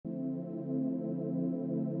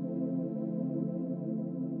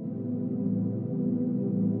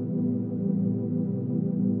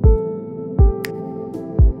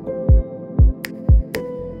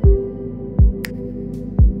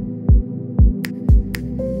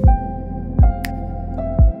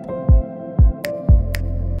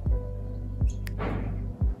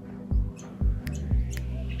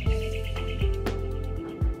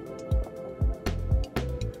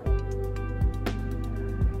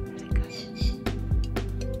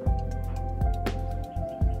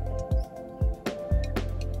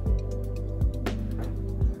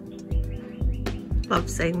love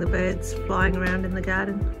seeing the birds flying around in the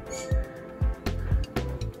garden.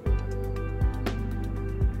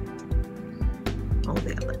 All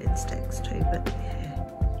the other insects too, but yeah.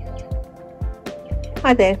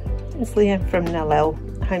 Hi there, it's Leanne from Aloe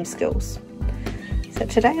Homeskills. So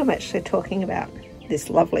today I'm actually talking about this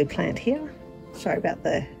lovely plant here. Sorry about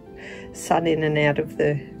the sun in and out of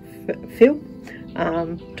the film.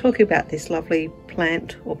 Talking about this lovely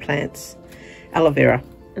plant or plants, aloe vera,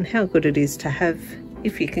 and how good it is to have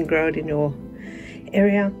if you can grow it in your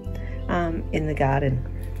area, in the garden,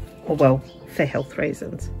 or well, for health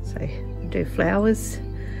reasons. So I do flowers.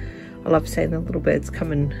 I love seeing the little birds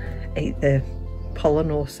come and eat the pollen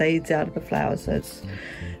or seeds out of the flowers, so it's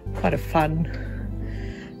quite a fun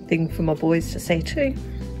thing for my boys to see too.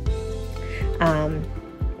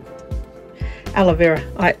 Aloe vera,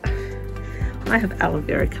 I have aloe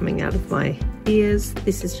vera coming out of my ears.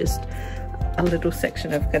 This is just a little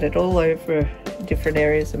section. I've got it all over different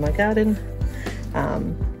areas of my garden.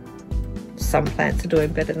 Some plants are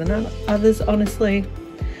doing better than others, honestly.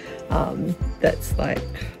 That's like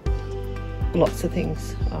lots of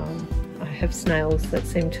things. I have snails that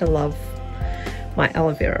seem to love my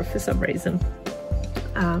aloe vera for some reason.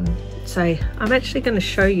 So I'm actually going to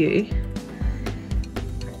show you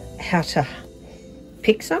how to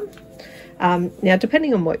pick some. Now,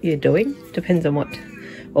 depending on what you're doing, depends on what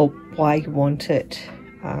or why you want it,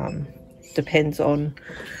 depends on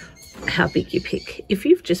how big you pick. If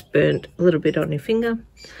you've just burnt a little bit on your finger,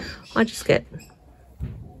 I just get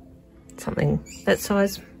something that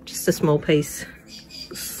size, just a small piece,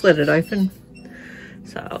 slit it open.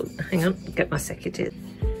 So I'll, hang on, get my secateurs.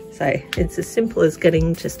 So it's as simple as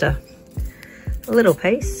getting just a little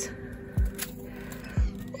piece.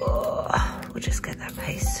 Oh, we'll just get that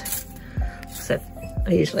piece. So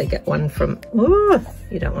I usually get one from, oh,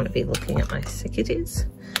 you don't want to be looking at my secateurs.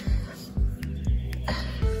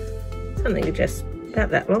 Something just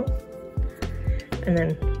about that long. And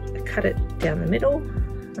then I cut it down the middle.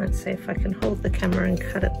 Let's see if I can hold the camera and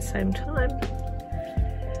cut at the same time.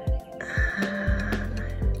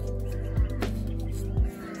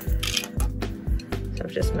 So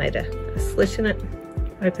I've just made a slit in it,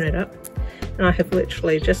 open it up, and I have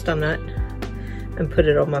literally just done that and put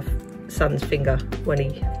it on my son's finger when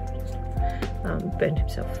he burned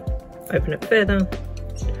himself. Open it further.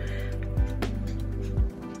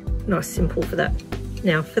 Nice, simple for that.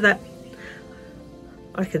 Now for that,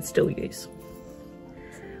 I can still use.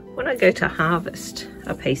 When I go to harvest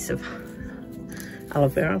a piece of aloe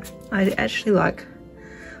vera, I actually like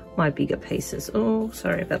my bigger pieces. Oh,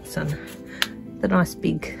 sorry about the sun. The nice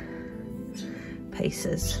big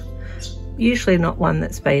pieces. Usually not one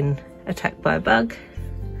that's been attacked by a bug.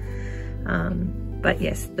 But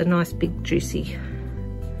yes, the nice big juicy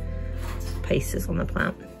pieces on the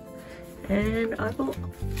plant. And I will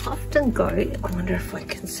often go, I wonder if I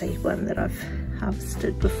can see one that I've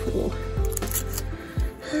harvested before.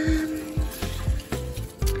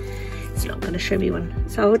 It's not going to show me one.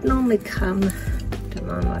 So I would normally come, don't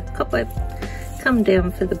mind my cobweb, come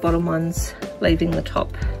down for the bottom ones, leaving the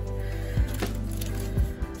top.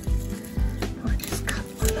 I just cut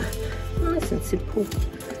like that, nice and simple.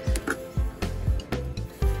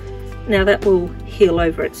 Now that will heal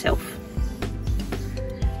over itself.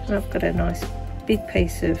 And I've got a nice big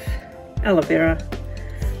piece of aloe vera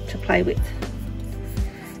to play with.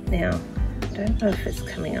 Now, I don't know if it's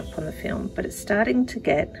coming up on the film, but it's starting to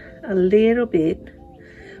get a little bit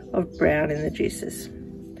of brown in the juices.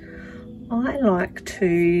 I like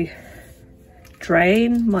to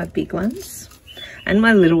drain my big ones and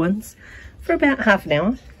my little ones for about half an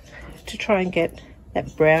hour to try and get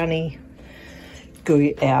that browny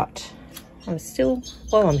goo out. I'm still,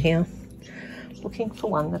 while I'm here, looking for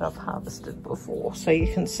one that I've harvested before so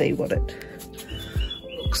you can see what it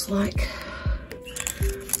looks like.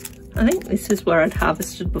 I think this is where I'd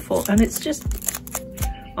harvested before, and it's just,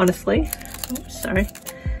 honestly, oops, sorry,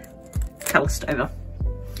 calloused over.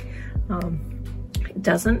 It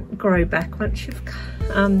doesn't grow back once you've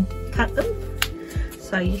cut them.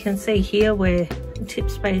 So you can see here where the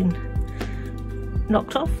tip's been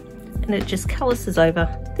knocked off and it just calluses over.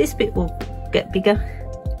 This bit will get bigger.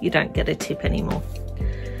 You don't get a tip anymore.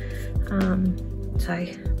 So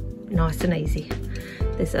nice and easy.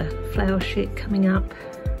 There's a flower shoot coming up.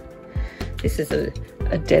 This is a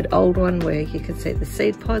dead old one where you can see the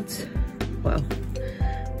seed pods. Well,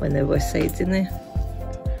 when there were seeds in there.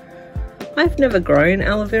 I've never grown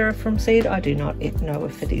aloe vera from seed. I do not know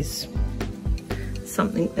if it is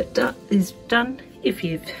something that is done. If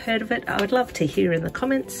you've heard of it, I would love to hear in the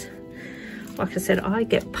comments. Like I said, I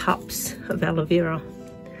get pups of aloe vera.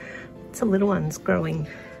 Some little ones growing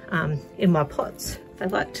in my pots. They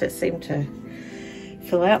like to seem to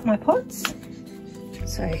fill out my pots.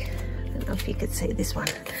 So I don't know if you could see this one.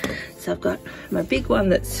 So I've got my big one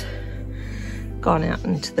that's gone out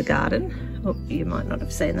into the garden. Oh, you might not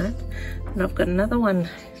have seen that. And I've got another one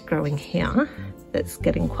growing here that's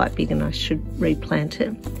getting quite big, and I should replant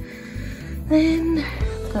it. Then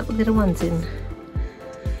I've got little ones in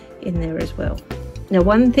there as well. Now,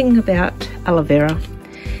 one thing about aloe vera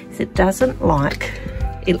is it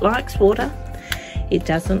likes water.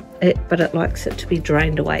 But it likes it to be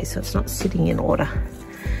drained away, so it's not sitting in water.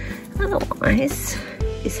 Otherwise,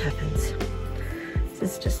 this happens.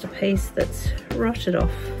 This is just a piece that's rotted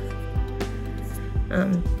off.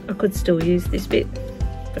 I could still use this bit,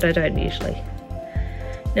 but I don't usually.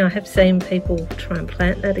 Now, I have seen people try and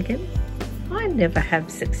plant that again. I never have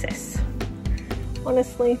success.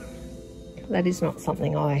 Honestly, that is not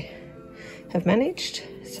something I have managed.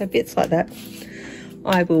 So bits like that,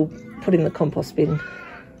 I will put in the compost bin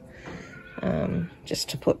just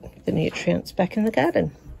to put the nutrients back in the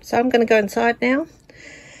garden. So I'm going to go inside now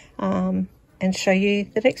and show you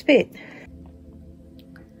the next bit.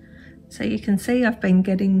 So you can see I've been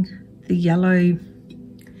getting the yellow,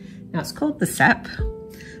 now it's called the sap,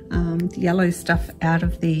 the yellow stuff out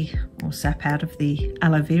of the, or sap out of the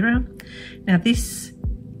aloe vera. Now this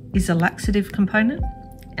is a laxative component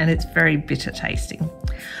and it's very bitter tasting.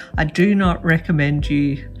 I do not recommend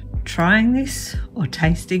you trying this or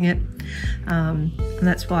tasting it, and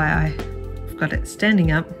that's why I've got it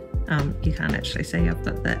standing up. You can't actually see, I've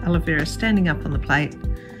got the aloe vera standing up on the plate,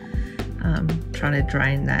 trying to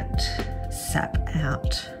drain that sap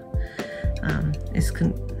out. This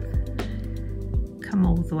can come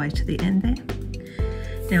all the way to the end there.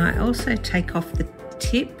 Now I also take off the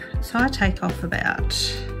tip, so I take off about,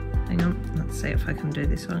 hang on, let's see if I can do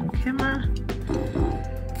this on camera.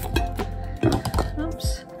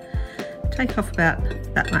 Oops. Take off about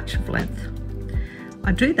that much of length.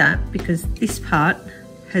 I do that because this part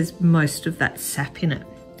has most of that sap in it.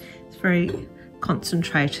 It's very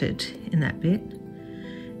concentrated in that bit.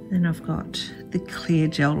 Then I've got the clear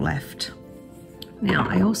gel left. Now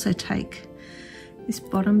I also take this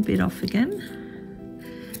bottom bit off again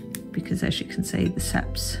because, as you can see, the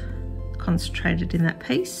sap's concentrated in that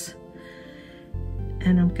piece,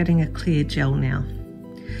 and I'm getting a clear gel now.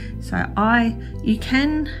 So you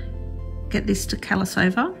can get this to callus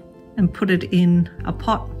over and put it in a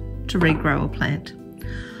pot to regrow a plant.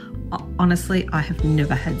 Honestly, I have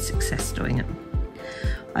never had success doing it.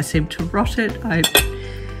 I seem to rot it. I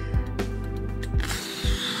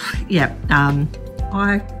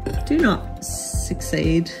do not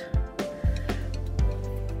succeed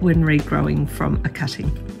when regrowing from a cutting.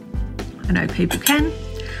 I know people can.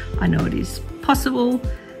 I know it is possible.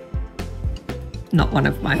 Not one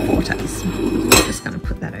of my fortes. I'm just going to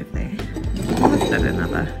put that over there. I've got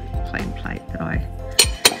another plain plate that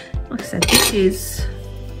like I said, this is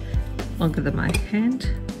longer than my hand.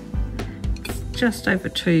 It's just over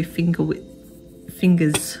 2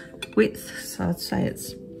 fingers width, so I'd say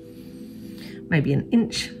it's maybe an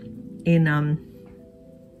inch in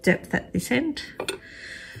depth at this end.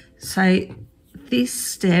 So this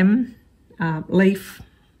stem, leaf,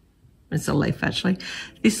 it's a leaf actually,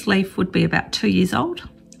 this leaf would be about 2 years old.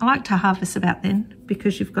 I like to harvest about then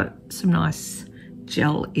because you've got some nice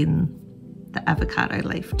gel in the avocado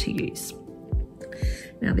leaf to use.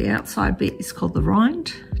 Now the outside bit is called the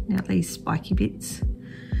rind. Now these spiky bits,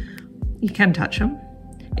 you can touch them.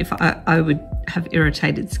 If I would have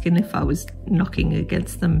irritated skin if I was knocking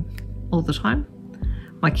against them all the time.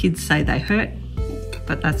 My kids say they hurt,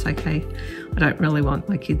 but that's okay. I don't really want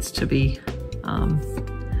my kids to be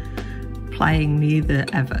playing near the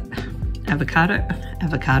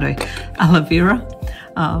aloe vera.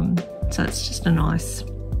 So it's just a nice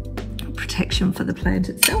protection for the plant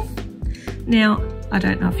itself. Now, I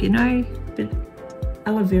don't know if you know, but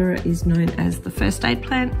aloe vera is known as the first aid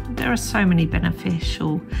plant. There are so many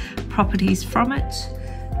beneficial properties from it,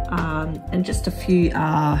 and just a few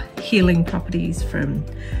healing properties from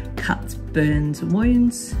cuts, burns and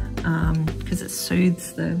wounds, because it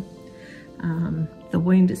soothes the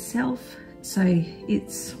wound itself. So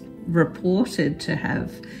it's reported to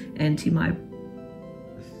have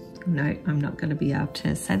no, I'm not going to be able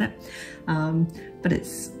to say that, but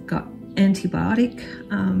it's got antibiotic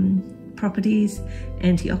properties,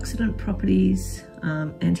 antioxidant properties,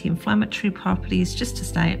 anti-inflammatory properties, just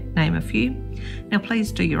to name a few. Now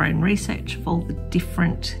please do your own research of all the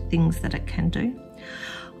different things that it can do.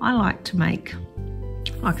 I like to make,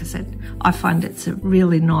 like I said, I find it's a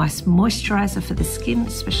really nice moisturizer for the skin,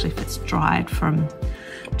 especially if it's dried from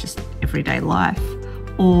just everyday life.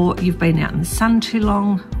 or you've been out in the sun too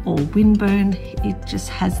long, or windburn. It just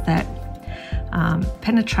has that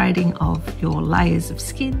penetrating of your layers of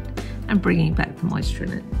skin and bringing back the moisture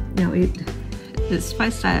in it. Now it's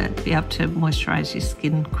supposed to be able to moisturise your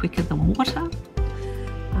skin quicker than water,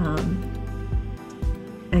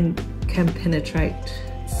 and can penetrate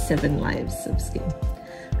 7 layers of skin.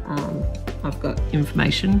 I've got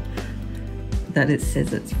information that it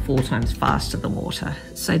says it's 4 times faster than water.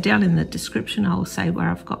 So down in the description I'll say where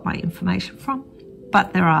I've got my information from,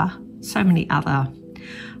 but there are so many other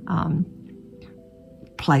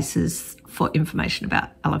places for information about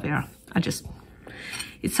aloe vera.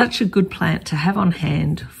 It's such a good plant to have on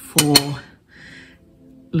hand for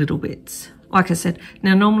little bits. Like I said,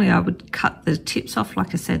 now normally I would cut the tips off.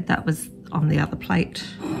 Like I said, that was on the other plate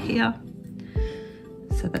here.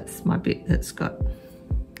 So that's my bit that's got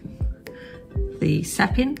the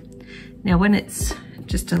sap in. Now when it's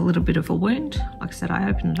just a little bit of a wound, like I said, I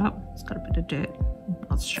opened it up, it's got a bit of dirt. I'm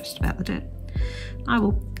not stressed about the dirt. I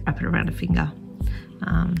will wrap it around a finger.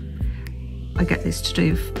 I get this to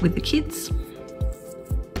do with the kids.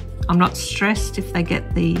 I'm not stressed if they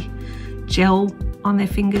get the gel on their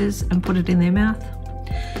fingers and put it in their mouth.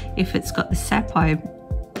 If it's got the sap, I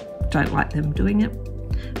don't like them doing it.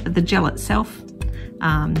 But the gel itself,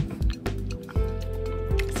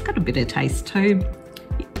 it's got a bit of taste too,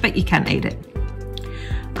 but you can eat it.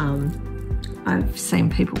 I've seen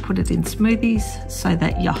people put it in smoothies so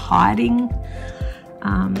that you're hiding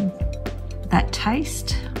that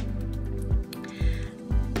taste.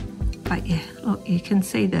 But yeah, look, you can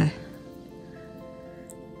see the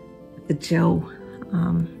gel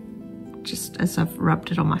just as I've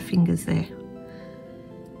rubbed it on my fingers there.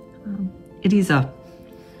 It is a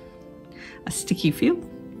sticky feel,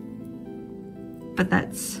 but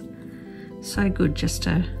that's so good just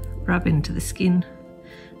to rub into the skin,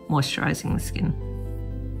 moisturising the skin.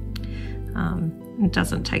 It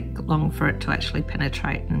doesn't take long for it to actually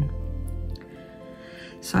penetrate, and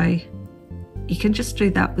so you can just do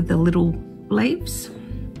that with the little leaves.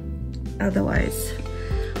 Otherwise,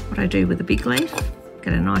 what I do with a big leaf,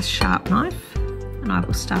 get a nice sharp knife, and I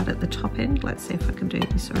will start at the top end. Let's see if I can do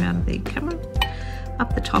this around the camera.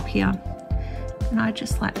 Up the top here, and I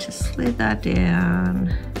just like to slither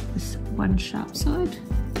down this one sharp side,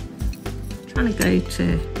 trying to go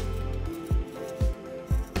to,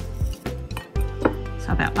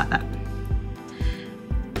 so about like that.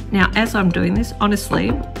 Now as I'm doing this,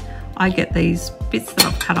 honestly, I get these bits that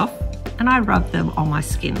I've cut off and I rub them on my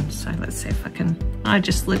skin. So let's see if I can, I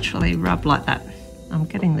just literally rub like that. I'm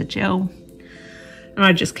getting the gel and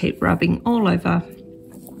I just keep rubbing all over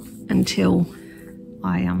until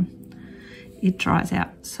it dries out.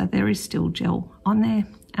 So there is still gel on there,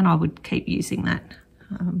 and I would keep using that.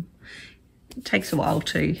 It takes a while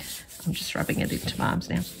to, I'm just rubbing it into my arms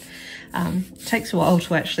now. It takes a while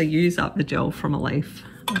to actually use up the gel from a leaf.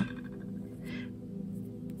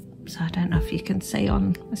 So I don't know if you can see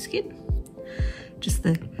on my skin, just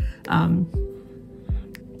the,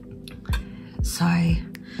 so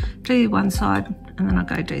do one side and then I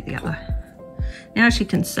go do the other. Now as you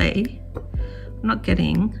can see, I'm not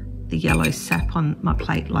getting the yellow sap on my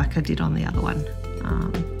plate like I did on the other one.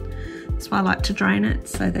 That's why I like to drain it,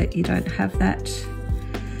 so that you don't have that.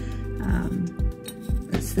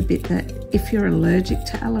 That's the bit that, if you're allergic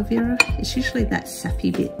to aloe vera, it's usually that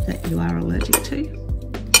sappy bit that you are allergic to.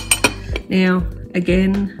 Now,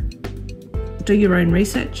 again, do your own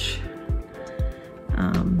research.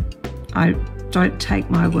 I don't take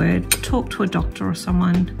my word. Talk to a doctor or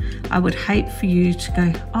someone. I would hate for you to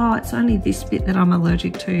go, oh, it's only this bit that I'm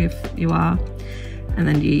allergic to, if you are, and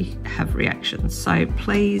then you have reactions. So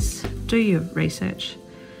please do your research.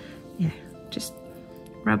 Yeah, just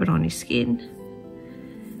rub it on your skin.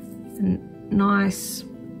 And nice,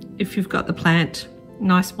 if you've got the plant,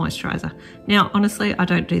 nice moisturizer. Now, honestly, I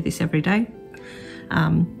don't do this every day. I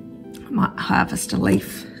might harvest a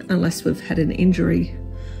leaf unless we've had an injury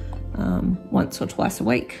once or twice a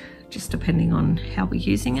week, just depending on how we're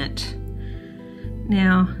using it.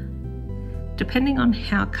 Now, depending on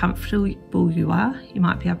how comfortable you are, you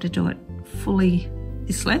might be able to do it fully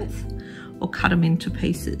this length or cut them into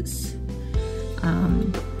pieces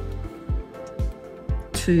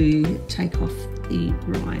to take off the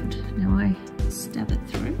rind. Now I stab it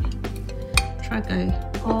through, try to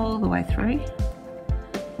go all the way through,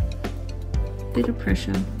 bit of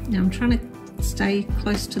pressure. Now I'm trying to stay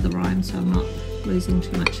close to the rind so I'm not losing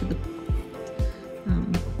too much of the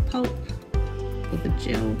pulp or the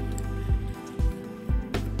gel.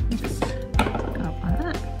 Just go up like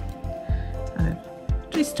that. I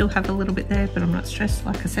do still have a little bit there, but I'm not stressed.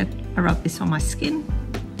 Like I said, I rub this on my skin.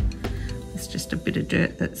 The It's just a bit of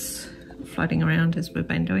dirt that's floating around as we've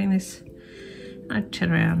been doing this. I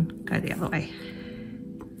turn around, go the other way.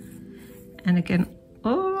 And again,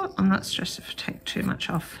 oh, I'm not stressed if I take too much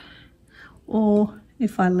off or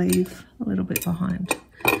if I leave a little bit behind.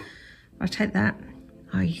 If I take that,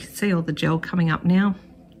 oh, you can see all the gel coming up now.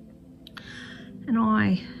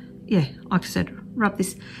 And yeah, like I said, rub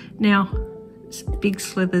this. Now, big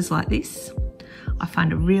slithers like this, I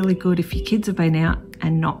find it really good if your kids have been out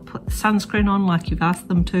and not put the sunscreen on like you've asked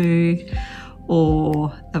them to,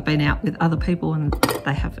 or they've been out with other people and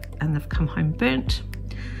they've come home burnt.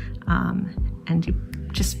 And you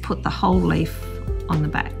just put the whole leaf on the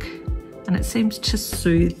back, and it seems to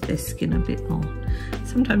soothe their skin a bit more.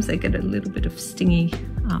 Sometimes they get a little bit of stingy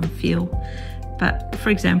feel, but for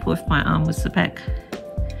example, if my arm was the back,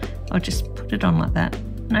 I'll just put it on like that,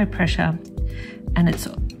 no pressure, and it's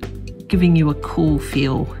giving you a cool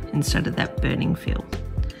feel instead of that burning feel.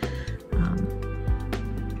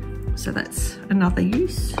 So that's another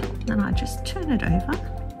use. Then I just turn it over,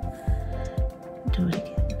 do it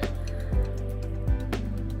again.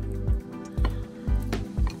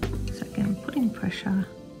 So again, putting pressure.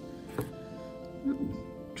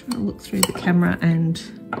 Trying to look through the camera, and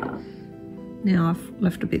now I've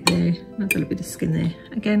left a bit there, and I've got a bit of skin there.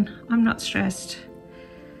 Again, I'm not stressed.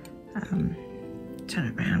 Turn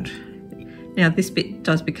it around. Now this bit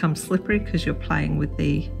does become slippery because you're playing with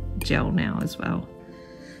the gel now as well.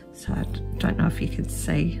 So I don't know if you can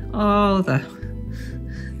see, oh, the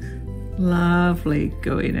lovely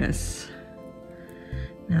gooiness.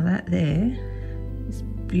 Now that there is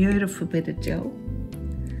beautiful bit of gel.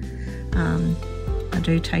 I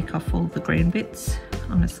do take off all the green bits,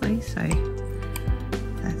 honestly, so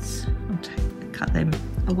I'll cut them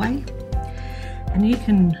away. And you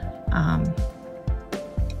can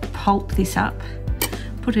pulp this up,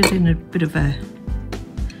 put it in a bit of a,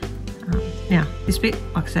 now this bit,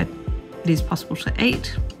 like I said, it is possible to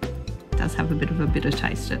eat. It does have a bit of a bitter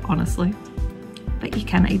taste, honestly, but you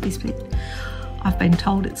can eat this bit. I've been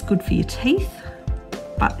told it's good for your teeth,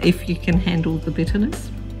 but if you can handle the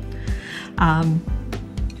bitterness.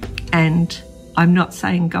 And I'm not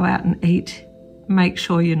saying go out and eat. Make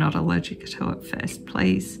sure you're not allergic to it first,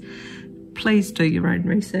 please. Please do your own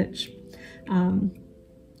research. And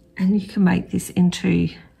you can make this into,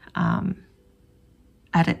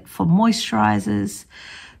 add it for moisturizers,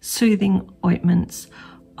 soothing ointments.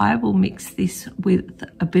 I will mix this with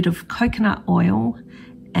a bit of coconut oil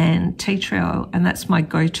and tea tree oil, and that's my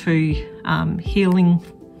go-to healing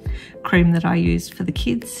cream that I use for the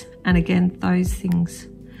kids. And again, those things,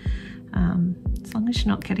 as long as you're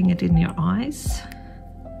not getting it in your eyes,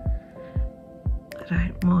 I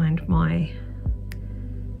don't mind my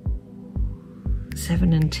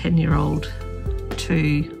 7 and 10-year-old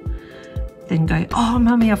to then go, oh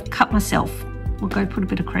mummy, I've cut myself. We'll go put a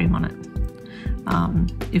bit of cream on it,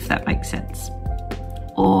 if that makes sense.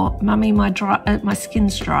 Or mummy, my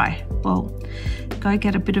skin's dry. Well, go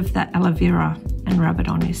get a bit of that aloe vera and rub it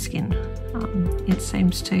on your skin. It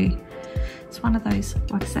seems to, it's one of those,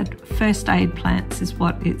 like I said, first aid plants is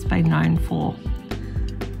what it's been known for.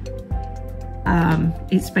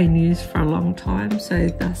 It's been used for a long time, so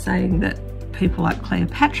they're saying that people like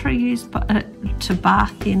Cleopatra used to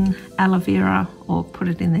bath in aloe vera or put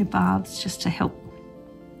it in their baths just to help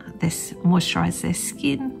moisturize their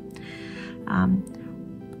skin.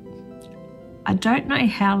 I don't know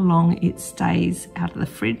how long it stays out of the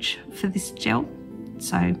fridge for this gel,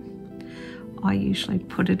 so I usually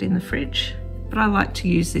put it in the fridge, but I like to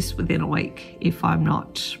use this within a week if I'm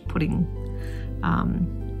not putting,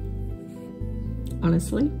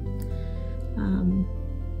 honestly,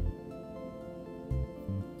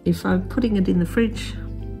 if I'm putting it in the fridge,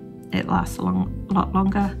 it lasts a lot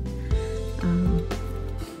longer.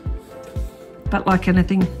 But like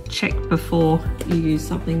anything, check before you use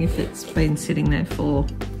something if it's been sitting there for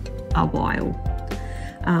a while.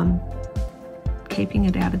 Keeping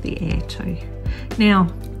it out of the air too.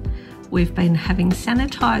 Now, we've been having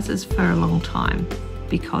sanitizers for a long time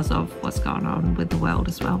because of what's going on with the world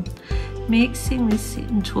as well. Mixing this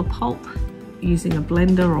into a pulp using a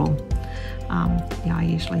blender, or yeah, I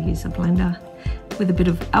usually use a blender with a bit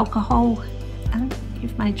of alcohol, and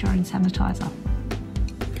you've made your own sanitizer.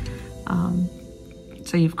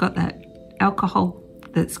 So you've got that alcohol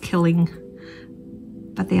that's killing,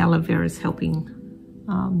 but the aloe vera is helping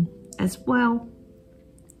as well.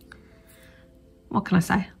 What can I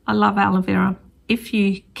say? I love aloe vera. If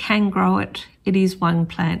you can grow it, it is one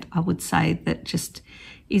plant I would say that just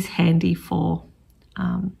is handy for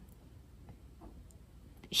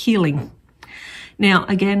healing. Now,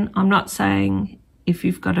 again, I'm not saying if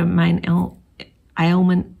you've got a main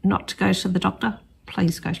ailment not to go to the doctor,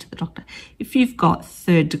 please go to the doctor. If you've got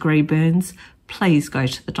 3rd-degree burns, please go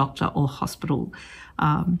to the doctor or hospital.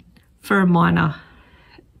 For a minor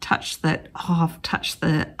touch that, oh, I've touched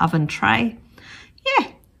the oven tray, yeah,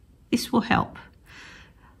 this will help.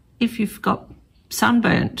 If you've got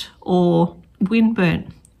sunburnt or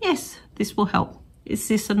windburnt, yes, this will help. Is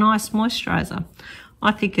this a nice moisturiser?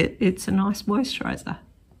 I think it's a nice moisturiser.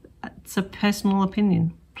 It's a personal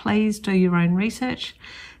opinion. Please do your own research.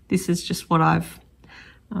 This is just what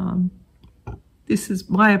this is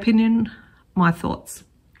my opinion, my thoughts.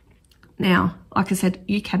 Now, like I said,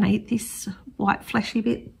 you can eat this white fleshy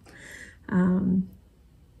bit. I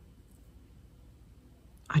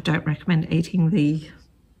don't recommend eating the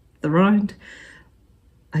rind.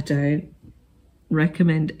 I don't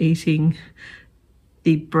recommend eating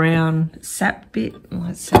the brown sap bit.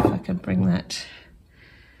 Let's see if I can bring that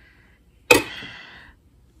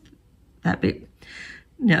bit.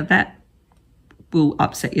 Now that will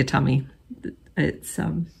upset your tummy. It's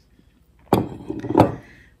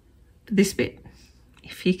this bit,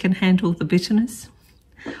 if you can handle the bitterness.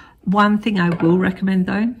 One thing I will recommend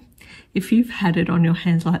though, if you've had it on your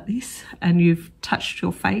hands like this and you've touched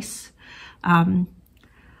your face,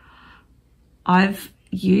 I've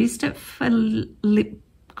used it for lip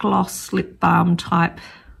gloss, lip balm type.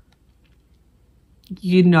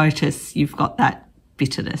 You notice you've got that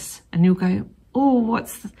bitterness and you'll go, oh,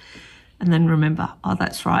 what's the... And then remember, oh,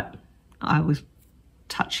 that's right, I was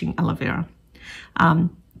touching aloe vera.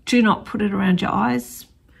 Do not put it around your eyes.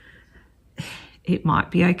 It might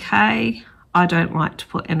be okay. I don't like to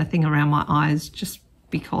put anything around my eyes just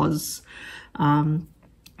because,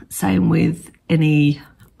 same with any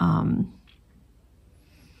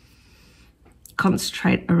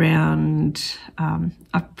concentrate around,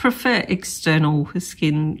 I prefer external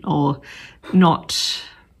skin or not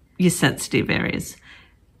your sensitive areas.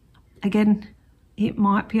 Again, it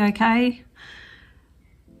might be okay.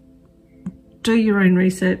 Do your own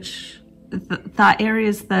research. The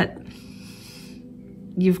areas that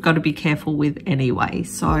you've got to be careful with anyway.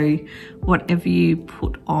 So whatever you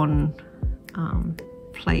put on,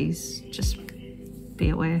 please just be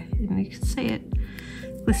aware. And you can see it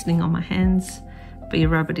glistening on my hands, but you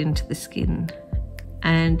rub it into the skin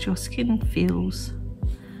and your skin feels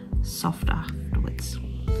softer afterwards.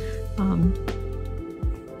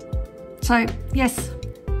 So yes,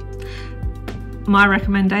 my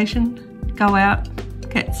recommendation, go out,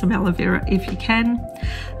 get some aloe vera if you can.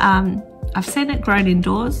 I've seen it grown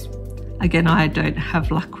indoors. Again, I don't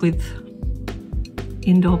have luck with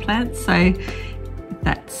indoor plants, so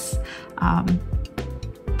that's,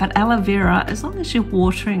 but aloe vera, as long as you're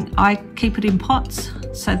watering, I keep it in pots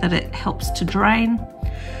so that it helps to drain.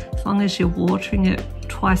 As long as you're watering it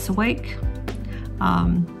twice a week,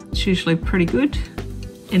 it's usually pretty good.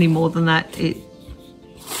 Any more than that, it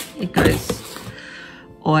goes,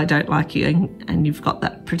 or I don't like you, and you've got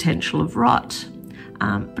that potential of rot.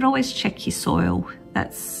 But always check your soil.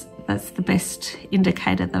 That's the best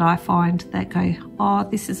indicator that I find, that go, oh,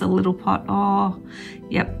 this is a little pot. Oh,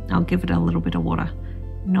 yep, I'll give it a little bit of water.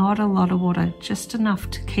 Not a lot of water, just enough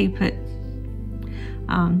to keep it.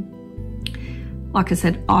 Like I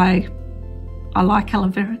said, I like aloe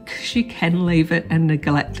vera because you can leave it and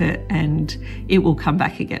neglect it and it will come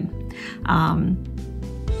back again.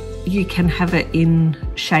 You can have it in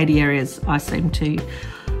shady areas, I seem to.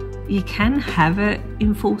 You can have it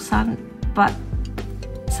in full sun, but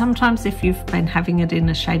sometimes if you've been having it in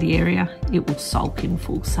a shady area, it will sulk in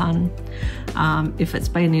full sun. If it's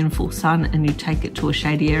been in full sun and you take it to a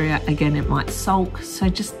shady area, again, it might sulk. So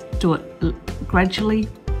just do it gradually,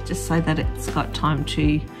 just so that it's got time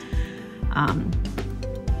to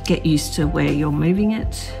get used to where you're moving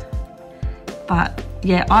it. But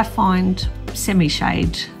yeah, I find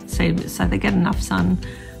semi-shade, so they get enough sun.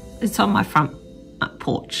 It's on my front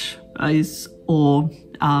porch, or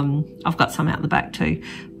I've got some out the back too,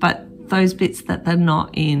 but those bits that they're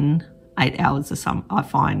not in 8 hours or some, I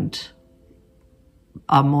find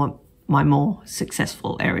are my more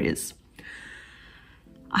successful areas.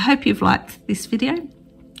 I hope you've liked this video.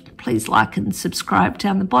 Please like and subscribe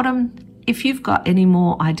down the bottom. If you've got any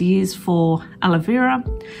more ideas for aloe vera,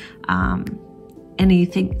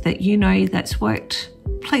 anything that you know that's worked,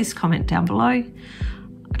 please comment down below.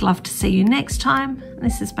 I'd love to see you next time.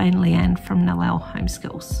 This has been Leanne from Aloe Home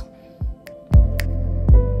Skills.